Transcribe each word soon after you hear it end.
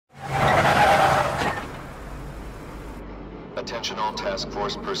Attention all task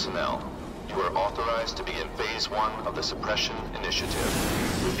force personnel. You are authorized to begin Phase 1 of the Suppression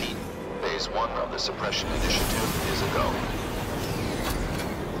Initiative. Repeat, Phase 1 of the Suppression Initiative is a go.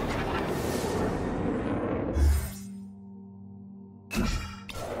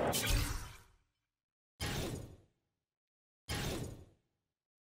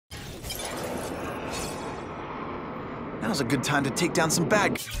 Now's a good time to take down some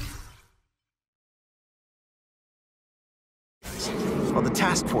bad guys. While the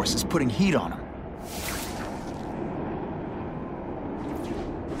task force is putting heat on them.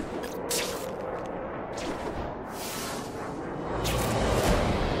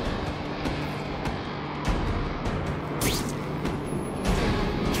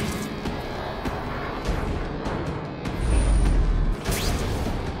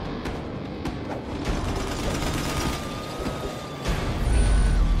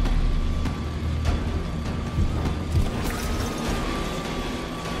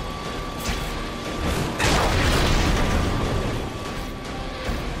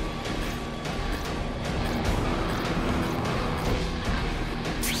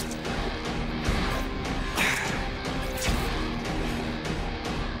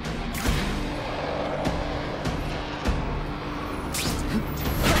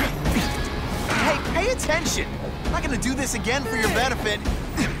 Attention! I'm not gonna do this again for your benefit.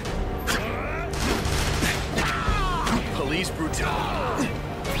 Police brutality.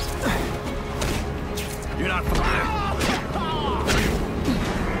 You're not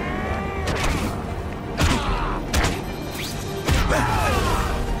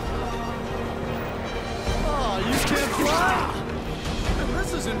Oh, you can't fly!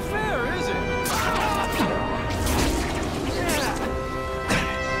 This isn't fair, is it?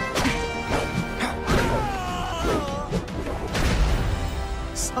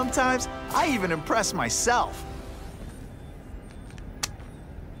 Sometimes, I even impress myself.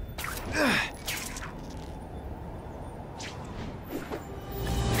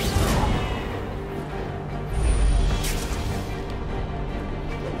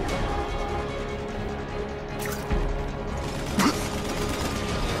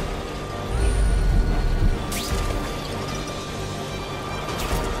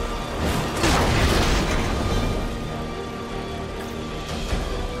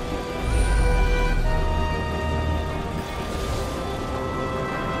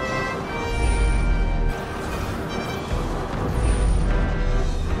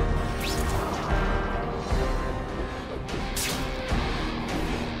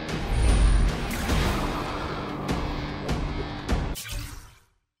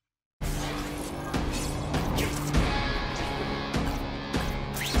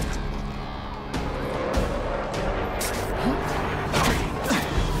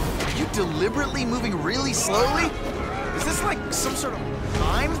 Deliberately moving really slowly? Is this like some sort of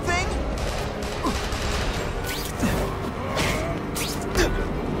time thing?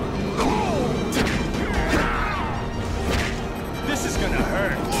 This is gonna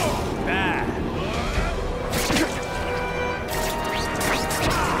hurt. Bad.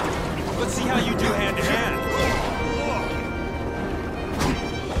 Let's see how you do hand to hand.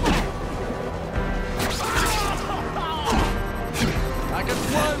 I can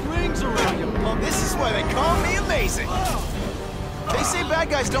fly rings around you, punk. This is why they call me amazing. They say bad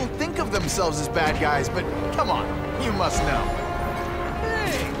guys don't think of themselves as bad guys, but come on, you must know.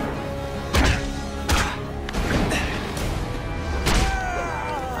 Hey!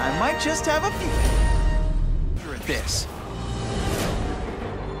 I might just have a few at this.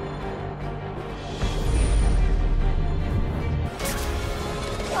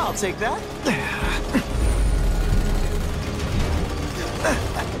 I'll take that.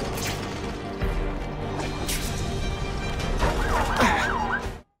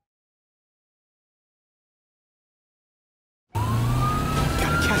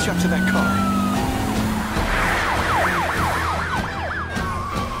 Gotta catch up to that car.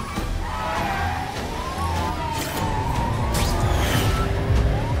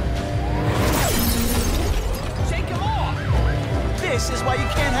 Shake him off! This is why you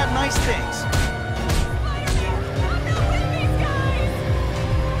can't have nice things. Spider-Man, I'm not with these guys!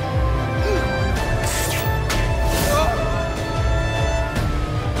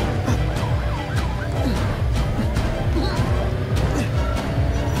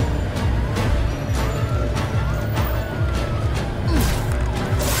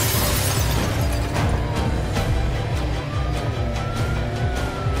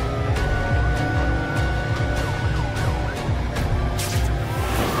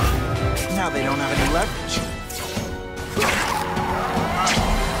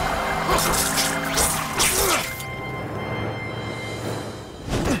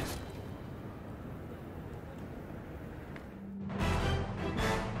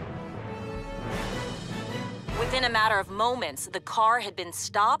 matter of moments, the car had been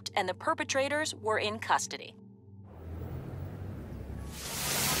stopped and the perpetrators were in custody.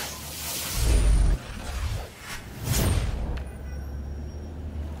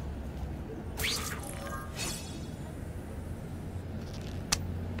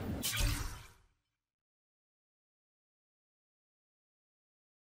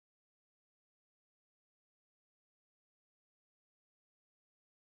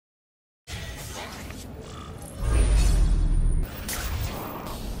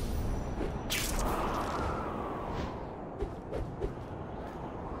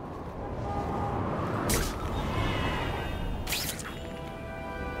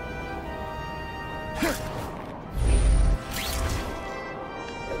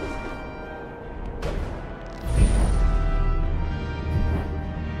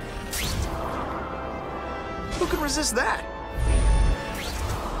 Who can resist that?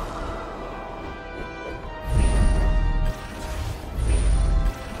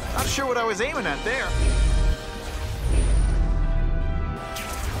 Not sure what I was aiming at there.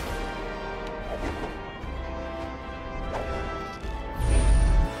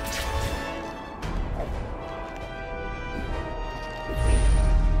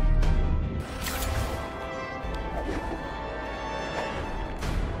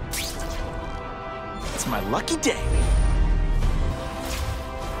 It's my lucky day.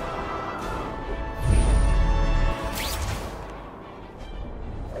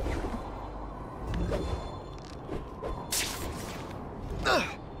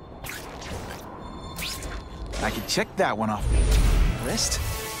 I can check that one off. List.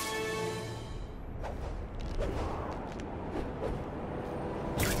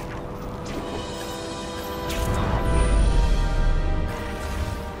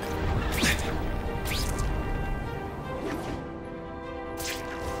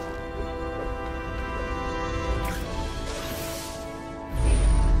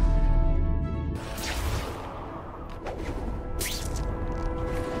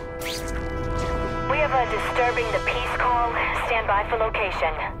 Disturbing the peace call. Stand by for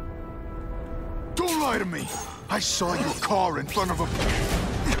location. Don't lie to me. I saw your car in front of a...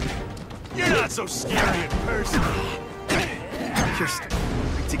 You're not so scary in person. You're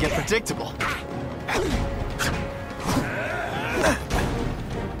starting to get predictable.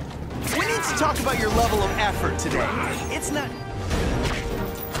 We need to talk about your level of effort today. It's not...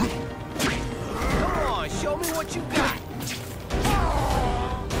 Come on, show me what you got.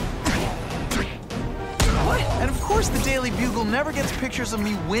 What? And of course the Daily Bugle never gets pictures of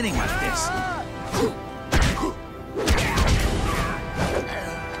me winning like this.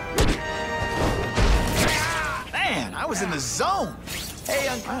 Man, I was in the zone. Hey,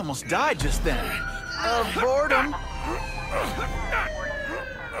 I almost died just then. Of boredom.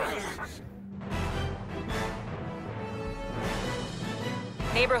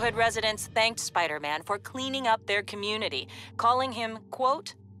 Neighborhood residents thanked Spider-Man for cleaning up their community, calling him,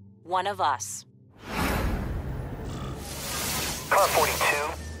 quote, one of us. Car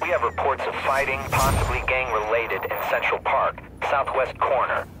 42, we have reports of fighting, possibly gang-related, in Central Park, southwest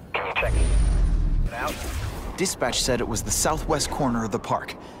corner. Can you check it out? Dispatch said it was the southwest corner of the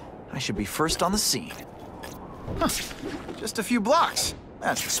park. I should be first on the scene. Huh. Just a few blocks.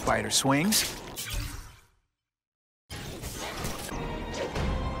 That's the spider swings.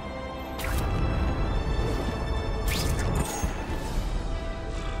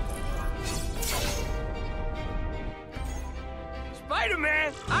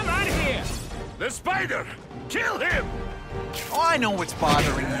 Spider-Man, I'm out of here. The spider, kill him. Oh, I know what's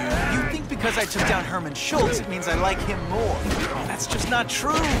bothering you. You think because I took down Herman Schultz, it means I like him more. That's just not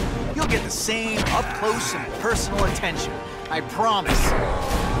true. You'll get the same up-close and personal attention. I promise.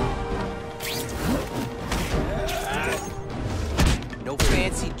 No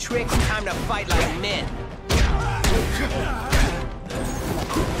fancy tricks, time to fight like men.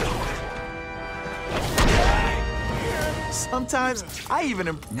 Sometimes, I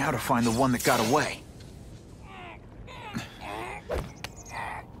even now to find the one that got away.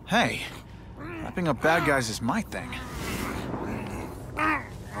 Hey, wrapping up bad guys is my thing.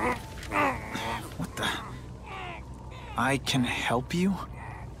 What the? I can help you?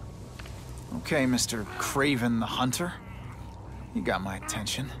 Okay, Mr. Craven the Hunter. You got my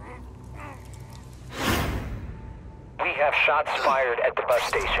attention. We have shots fired at the bus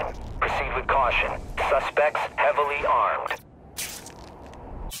station. Proceed with caution. Suspects heavily armed.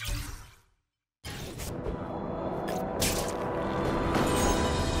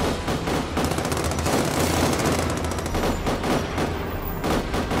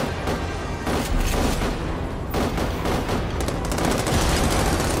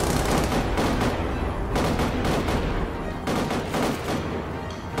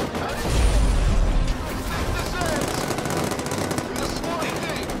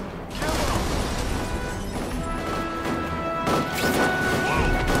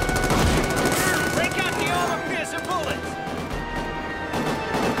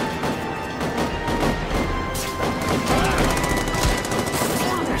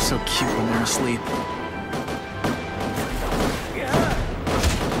 you're asleep.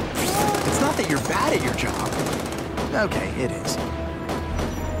 It's not that you're bad at your job. Okay, it is.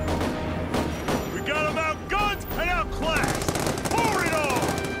 We got them outgunned and outclassed! Pour it on!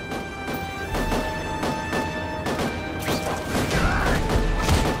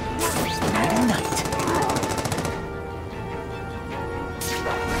 Nighty night.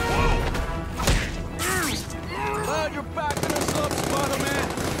 Glad you're backing us up, Spider-Man.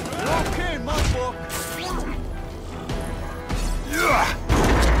 You're okay in my book.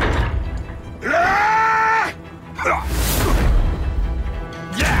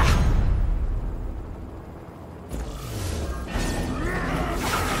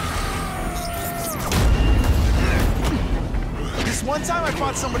 This one time I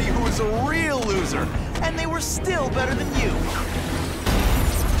fought somebody who was a real loser, and they were still better than you.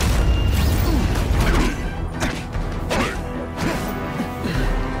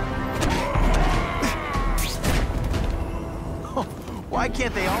 Why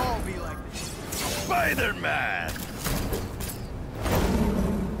can't they all be like this? Spider-Man!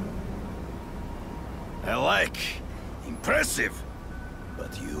 I like. Impressive.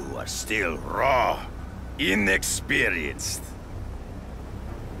 But you are still raw. Inexperienced.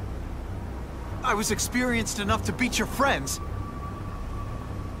 I was experienced enough to beat your friends.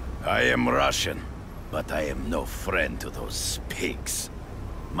 I am Russian, but I am no friend to those pigs.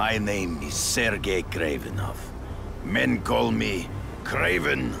 My name is Sergei Kravenov. Men call me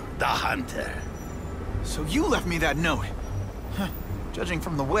Kraven the Hunter. So you left me that note. Huh. Judging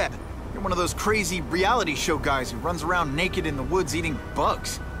from the web, you're one of those crazy reality show guys who runs around naked in the woods eating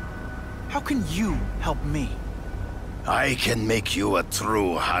bugs. How can you help me? I can make you a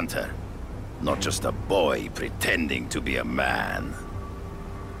true hunter. Not just a boy pretending to be a man.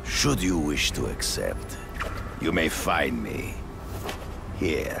 Should you wish to accept, you may find me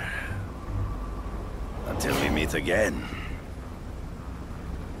here. Until we meet again.